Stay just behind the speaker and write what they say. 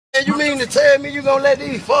Man, you mean to tell me you gonna let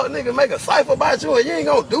these fuck niggas make a cipher about you and you ain't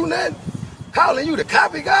gonna do nothing? Calling you the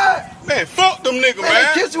copy guy? Man, fuck them niggas,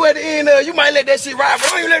 man. They kiss you at the end of it. You might let that shit ride,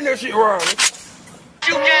 but I ain't letting that shit ride.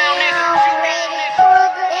 You down, nigga.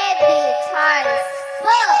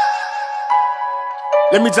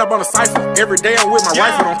 Let me jump on a Cypher. Every day I'm with my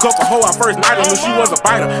rifle. Don't cuff a hoe. I first night her, knew she was a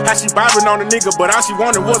biter. How she vibing on a nigga, but all she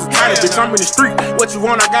wanted was a title. Bitch, I'm in the street. What you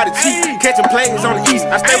want, I got it cheap. Catching plays on the east.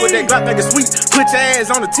 I stay with that Glock like it's sweet. Put your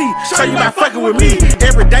ass on the tee. So you not fucking with me.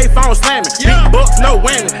 Every day phone slamming. Big bucks, no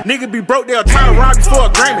whammy. Nigga be broke, they'll try to rob you for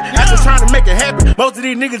a Grammy. I just trying to make it happen. Most of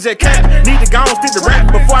these niggas just capping. Need to go and stick to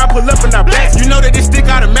rapping before I pull up and I blast. You know that this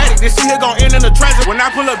stick automatic. This shit here gon' end in the traffic when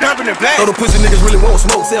I pull up dumping and blast. So the pussy niggas really won't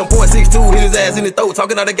smoke. 7.62, hit his ass in the throat.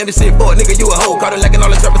 Talking all that gangsta shit for a nigga, you a hoe. Caught it lacking all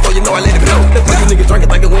the trappers, so you know I let it blow. The fuck you niggas drinking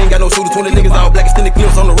like we ain't got no shooters. 20 niggas all black, extended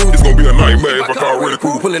clips on the roof. It's gonna be a nightmare if I call really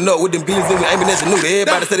cool. Pulling up with them beans in me, aiming at the new.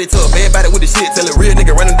 Everybody say they tough, everybody with the shit. Tell a real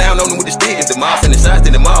nigga running down on them with the stick. If the mob sending shots,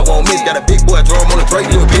 then the mob won't miss. Got a big boy drum on the Drake,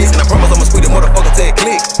 little bitch. And I promise I'ma squeeze the motherfucker till it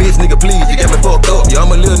click. Bitch nigga, please, you got me fucked up. Yeah, I'm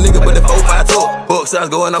a little nigga, but the 4-5 talk. Buck shots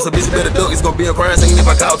going off, so bitch, you better duck. It's gonna be a crime scene if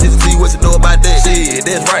I call to see what you know about that shit.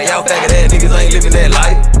 That's right, y'all faggot ass niggas ain't living that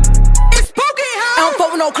life. I don't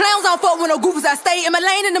fuck with no clowns, I don't fuck with no goofies. I stay in my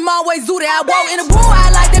lane and I'm always zooted. I walk in the room,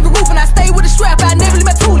 I like every roof, and I stay with a strap. I never leave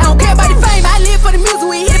my tool. I don't care about the fame, I live for the music.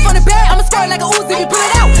 We hit it from the back, I'ma skirt like a Uzi. We pull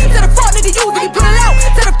it out, tell the fuck nigga use it. We pull it out,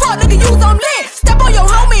 tell the fuck nigga use I'm lit. Step on your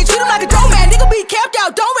homie and treat him like a dope man. Nigga be capped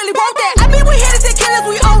out, don't really want that. I mean we hitters and killers,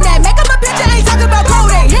 we own that. Make up a bitch, I ain't talking about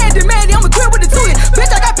Kodak. Yeah, demanding, I'm equipped with the tootin'.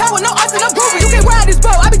 Bitch, I got power, no arts and I'm grooving. You can ride this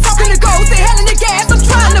boat, I be talking to go. Say hell in the gas, I'm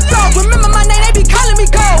trying to flow. Remember my name, they be calling me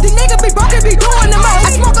gold. The nigga be broke, they be doing the most. I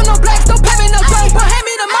smoke on no blacks, don't pay me no dope. But hand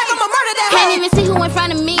me the mic, I'ma murder that hoe. Can't even see who in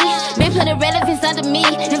front of me. Been putting relevance under me.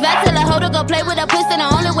 If I tell a hoe to go play with a pussy, the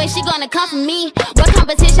only way she gonna come for me. What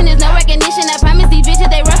competition is no recognition. I promise these bitches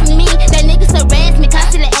they roughing me. That niggas harass me,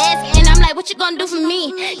 constantly asking, and I'm like, what you gonna do for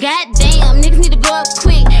me? Goddamn, niggas need to grow up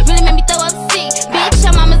quick. Really made me throw up sick. Bitch,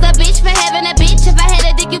 your mama's a bitch for having a bitch. If I had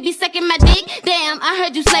a dick, you be sucking my dick. Damn, I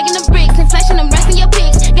heard you slagging them bricks and flashing them rest in your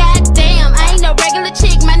pics. Goddamn, I ain't no regular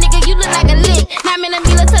chick. My nigga, you look like a lick. 9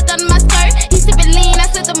 millimeter tucked under my skirt. He sippin' lean, I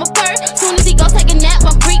slipped him a fur. Soon as he go take a nap,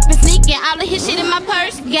 I'm creepin', sneaking all of his shit in my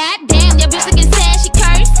purse. Goddamn, your bitch looking sad, she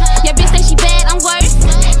cursed. Your bitch say she bad, I'm worse.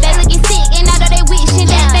 They looking sick, and although they wishing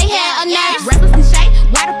that they had a nurse. Rappers and shit,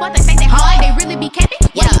 why the fuck they think they hard? They really be capping?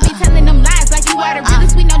 Why you be telling them lies like you are the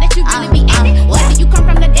realest? We know that you really be acting. Whether you come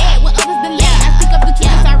from the dead, when others been led. I speak up the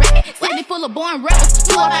truth, I reckon. City full of born rebels,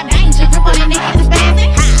 full of our danger. Grip on their neck and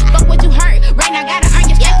spazzing. Fuck what you heard, right now gotta earn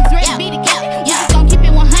your stripes. Ready to be the cap. You just gon' keep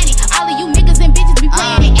it 100. All of you niggas and bitches be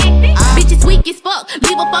playing and acting. Bitches weak as fuck,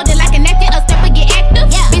 leave her folded like an actor. A step or get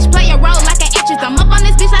active. Bitch play a role like an actress. I'm up on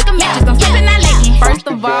this bitch like a mattress. I'm stepping out legging. First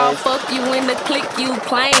of all, fuck you in the clique you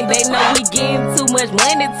claim. They know we getting too much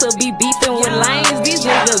money to be beefing with lanes. These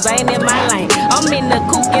niggas ain't in my lane. I'm in the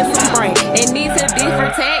coop and some brain. And these are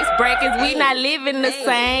different tax brackets. We not living the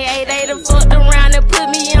same. Hey, they done fucked around and put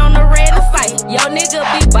me on the red site. Yo, nigga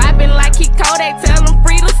be bopping like he Kodak. Tell him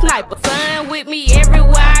free the sniper. Son with me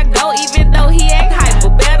everywhere I go, even though he act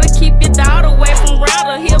hyper. Better keep your daughter away from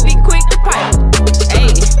Router. He'll be quick to pipe.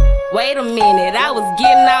 Hey. Wait a minute, I was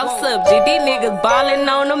getting off subject. These niggas ballin'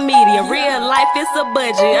 on the media. Real life is a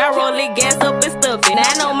budget. I roll it, gas up and stuff it.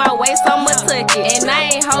 I know my waist, I'ma tuck it. And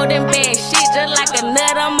I ain't holding back shit, just like a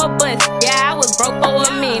nut, I'ma bust it. Yeah, I was broke for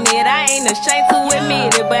a minute. I ain't ashamed to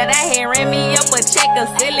admit it, but I had ran me up a check of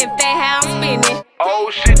selling fat how I'm spinning.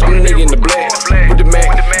 Oh shit, I'm the nigga in the black with the Mac.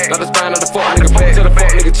 Not the spine of the fuck nigga back. Tell the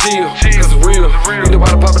fuck nigga chill, cause it's real. You know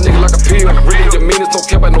why to pop a nigga like a pill. Really the meanest, don't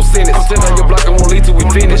care about no sentence. I'm sitting on your block, I won't leave till we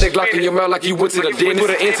finish. They Glock in your mouth like you went to the dentist.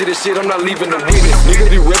 Put an end to this shit, I'm not leaving the witness. Niggas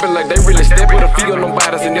be ripping like they really step with a feel on them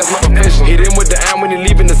bodies, and that's my profession. Hit him with the iron when he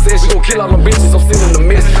leaving the session. We gon' kill all them bitches, I'm sending the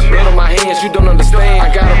message. Blood on my hands, you don't understand.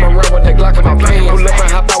 I got him around with that Glock in my pants. Pull up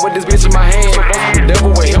and hop out with this bitch in my hand. So both the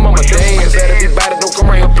devil with him, I'ma dance. Better be body, don't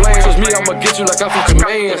come around here playing. Trust me, I'ma get you like I'm from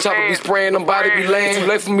command. Chopper be spraying, them body be laying.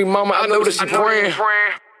 Too late for me, mama, I know that she praying.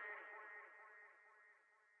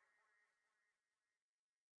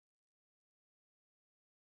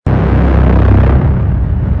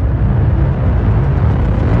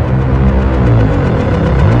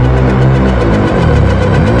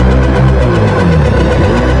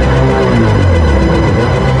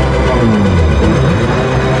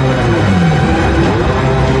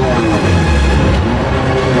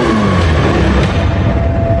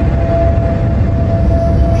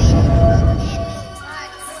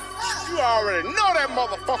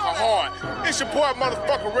 Motherfucker hard. It's your boy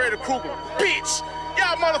motherfucker Reddy Kruger. Bitch!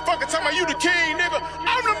 Y'all motherfucker talking about you the king, nigga.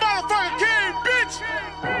 I'm the motherfucking king, bitch!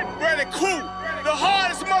 Reddy Kruger, the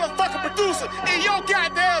hardest motherfucker. producer in your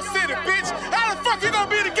goddamn city, bitch. How the fuck you gonna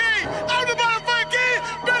be the king? I'm the motherfucking king.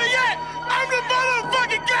 Better yet, I'm the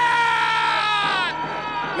motherfucking god.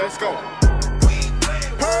 Let's go.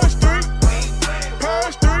 Purge 3.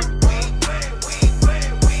 Purge 3.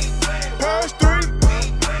 Purge 3.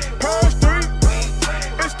 Purge 3.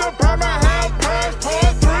 It's the Birmingham Purge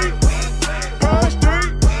Part 3. Purge 3.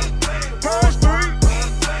 Purge 3.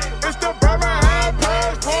 It's the Birmingham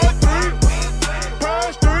Purge Part 3.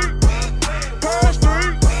 Purge 3. Purge 3.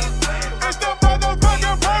 It's the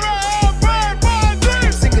motherfucking Birmingham Purge Part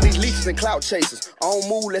 3. Sick of these leeches and clout chasers. I don't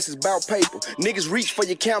move unless it's about paper. Niggas reach for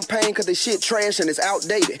your campaign cause they shit trash and it's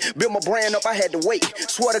outdated. Built my brand up, I had to wait.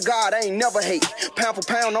 Swear to God, I ain't never hate. Pound for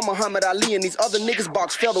pound, I'm Muhammad Ali and these other niggas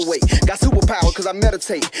box featherweight. Got superpower cause I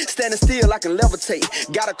meditate. Standing still, I can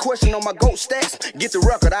levitate. Got a question on my GOAT stats? Get the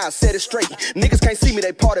record, I'll set it straight. Niggas can't see me,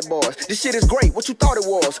 they party boys. This shit is great, what you thought it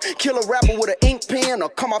was? Kill a rapper with an ink pen or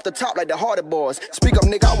come off the top like the Hardy Boys. Speak up,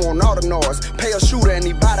 nigga, I want all the noise. Pay a shooter and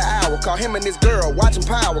he by the hour. Call him and this girl, watching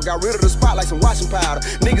power. Got rid of the spot like some washing powder.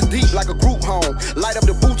 Niggas deep like a group home. Light up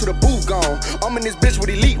the booth to the booth gone. I'm in this bitch with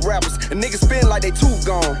elite rappers. And niggas spin like they tooth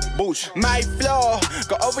gone. Boosh. My flow,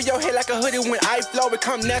 go over your head like a hoodie when I flow.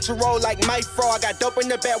 Become natural like my fro. I got dope in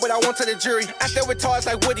the bag, what I want to the jury. I stay with toys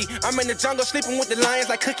like Woody. I'm in the jungle sleeping with the lions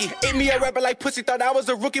like Cookie. Eat me a rapper like pussy, thought I was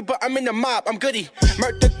a rookie, but I'm in the mob, I'm goody.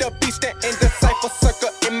 Murdered the beast and in the Cypher circle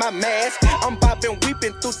in my mask. I'm bobbing,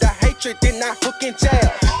 weeping through the hatred, then I hook and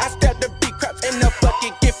jab. I stab the beat craps in the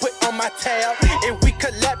bucket, get put on my tab. If we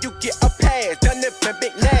collab, you get a pass, done it for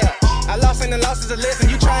big now. I lost and the loss is a lesson,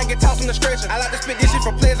 you try and get tossed on the stretcher. I like to spit this shit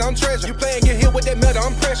for pleasure, I'm treasure. You play and get hit with that metal,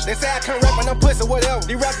 I'm pressure. They say I can't rap and I'm pussy, whatever.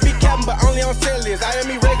 These rappers be capping, but only on sell list. I am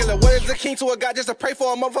irregular, what is the king to a god just to pray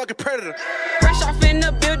for a motherfucking predator? Fresh off in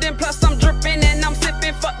the building, plus I'm dripping and I'm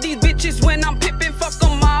sipping. Fuck these bitches when I'm pippin', fuck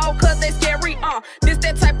them all, cause they scary, This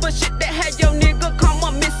that type of shit that had your nigga come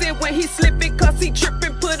up missing when he slipping, cause he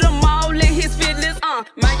trippin', put them all in his feelings,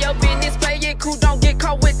 Mind your business, play it cool, don't get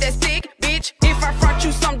caught with that stick, bitch. If I front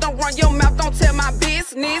you some, don't run your mouth, don't tell my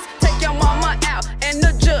business. Take your mama out, and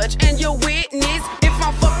the judge, and your witness. If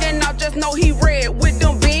I'm fucking out, just know he red with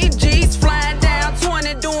them big G's. Flying down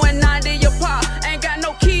 20, doing 90 your pop. Ain't got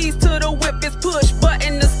no keys to the whip, it's push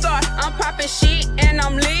button to start. I'm popping shit, and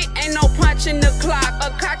I'm lit, ain't no punching the clock. A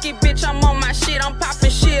cocky bitch, I'm on my shit, I'm popping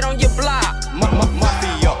shit on your block.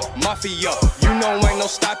 Mafia, mafia, you know ain't no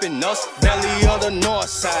stopping us. Belly of the north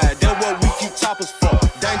side, that's what we keep toppers for.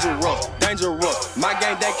 Dangerous, dangerous, my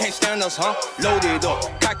gang they can't stand us, Load it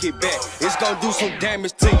up, cock it back, it's gon' do some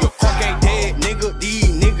damage to you. Crock ain't dead, nigga, these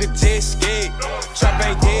niggas just scared. Trap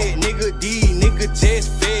ain't dead, nigga, these niggas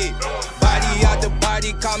just fed. Body out the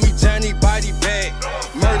body, call me Johnny Body Bag.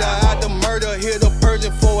 Murder out the murder, hear the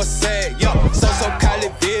purging for a sag. Yo, so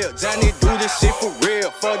Caliville, Johnny do this shit for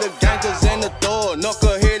real. For the gangsters and the thug,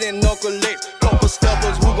 knucklehead and knuckle legs. Couple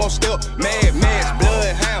steppers who gon' step, mad max,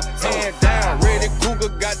 bloodhound, hand down. Ready Cougar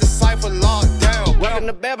got the Cypher locked down. Welcome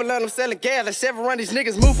to Babylon, I'm selling gas. Like 7 run, these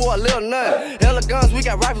niggas move for a little nut. Hella guns, we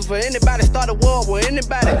got rifles for anybody. Start a war with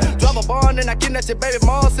anybody. Drop a bond, then I kidnap your baby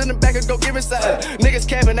mom. Send them back and go give me something. Niggas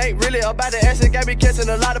capping ain't really about it. Actually got me catching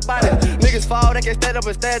a lot of bodies. Niggas fall, they can stand up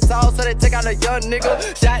and stand tall. So they take out a young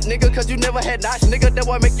nigga. Shot nigga, cause you never had notch, nigga. That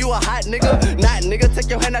what make you a hot nigga. Not nigga, take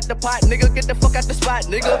your hand out the pot, nigga. Get the fuck out the spot,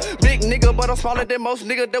 nigga. Big nigga, but I'm smaller than most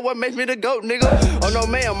nigga. That what makes me the GOAT, nigga. Oh no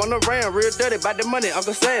ma'am, on the ram, real dirty, by the money,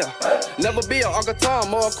 Uncle Sam. Never be a Uncle Tom,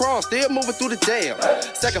 more a Chrome, still moving through the jam.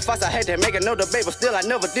 Sacrifice, I had to make it, no debate, but still I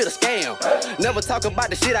never did a scam. Never talk about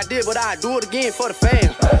the shit I did, but I do it again for the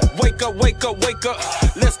fam. Wake up, wake up, wake up,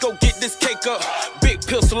 let's go get this cake up. Big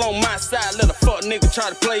pistol on my side, let a fuck nigga try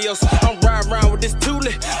to play us. I'm riding around with this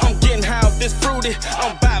toolie, I'm getting high with this fruity.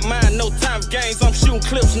 I'm by mine, no time for games, I'm shooting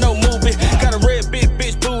clips, no movie. Got a red big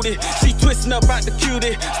bitch booty, she twisting up out the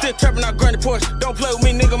cutie. Still trapping out granny porch, don't play with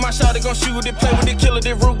me nigga, my shawty gon' shoot it. Play with it, kill it,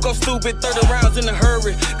 this root go stupid. 30 rounds in a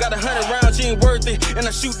hurry, got 100 rounds, you ain't worth it. And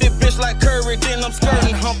I shoot this bitch like Curry, then I'm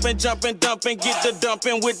skirting, humping, jumping, dumping. Get the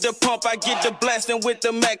dumping with the pump, I get the blasting with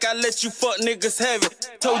the Mac. I let you fuck niggas have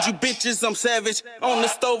it. Told you bitches I'm savage. On the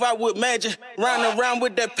stove I with magic, riding around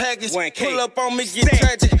with that package. Pull up on me, get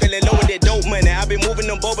tragic. Feeling low with that dope money. I been moving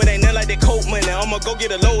them bow, but ain't nothing like that coke money. I'ma go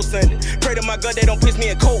get a low Sunday. Pray to my God they don't piss me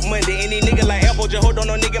a coke Monday. Any nigga like Apple. Just hold on,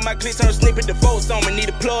 no nigga, my clip turn snippet the votes on me. Need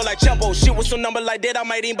a plug like Chumbo. Shit with some number like that, I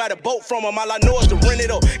might even buy the boat from him. All I know is to rent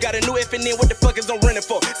it up. Got a new FNN, what the fuck is I'm renting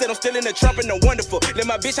for? Said I'm still in the trunk and no wonderful. Let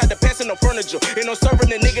my bitch out the passing no furniture. And I'm serving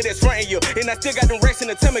the nigga that's frontin' you. And I still got them racks in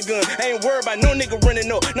the Timmy gun. I ain't worried about no nigga running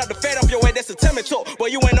up. Not the fat off your way, that's a Timmy talk. Boy,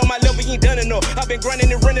 you ain't on my level, you ain't done enough. I been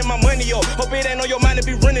grinding and running my money up. Hope it ain't on your mind to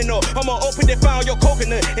be running up. I'ma open that fire on your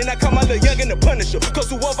coconut. And I call my little youngin' the Punisher. Cause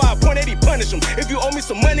whoever I point at, he punish him. If you owe me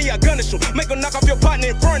some money, I gunish him. Make him knock off your partner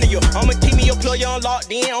in front of you. I'ma keep me your plug, you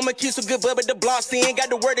unlocked in. I'ma keep some good bub at the block scene. Got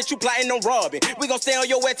the word that you plotting on robbing. We gon' stay on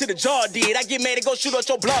your way to the jaw did. I get mad and go shoot out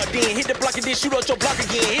your block then. Hit the block and then shoot out your block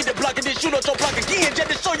again. Hit the block and then shoot out your block again. Just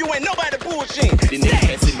to show you ain't nobody bullshit. These niggas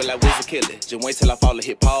can't see me like Wizard Killer. Just wait till I fall and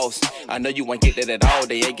hit pause. I know you ain't get that at all.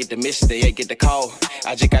 They ain't get the mission, they ain't get the call.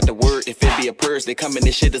 I just got the word, if it be a purge, they come in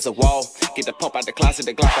this shit as a wall. Get the pump out the closet,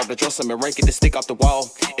 the Glock off the dresser, and rank it, the stick off the wall.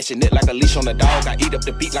 It's your neck like a leash on a dog. I eat up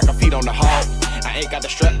the beat like a feet on the hog. I ain't got the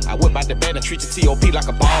strap, I whip out the bed and treat your TOP like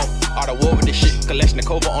a ball. All the war with this shit,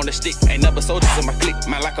 Kalashnikova on the stick. Ain't never soldiers in my clique,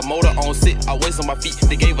 man like a motor on sit. Always on my feet,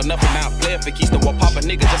 they gave enough and now I'm playing for keys. Don't want pop a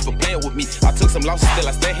nigga just for playing with me. I took some losses, still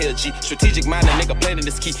I stay here, G. Strategic mind, a nigga playing in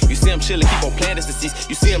this key. You see him chillin', keep on playing this disease.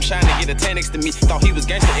 You see him shining, get a tan next to me. Thought he was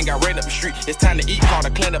gangster and got ran up the street. It's time to eat, call the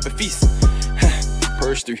clan up and feast.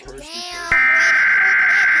 Purge 3.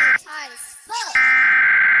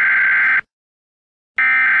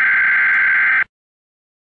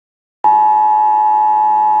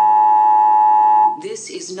 This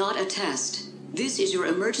is not a test. This is your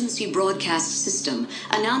emergency broadcast system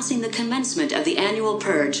announcing the commencement of the annual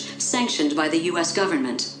purge sanctioned by the U.S.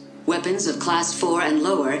 government. Weapons of Class 4 and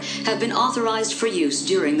lower have been authorized for use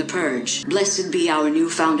during the purge. Blessed be our new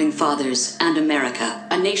founding fathers and America,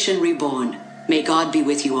 a nation reborn. May God be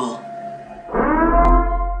with you all.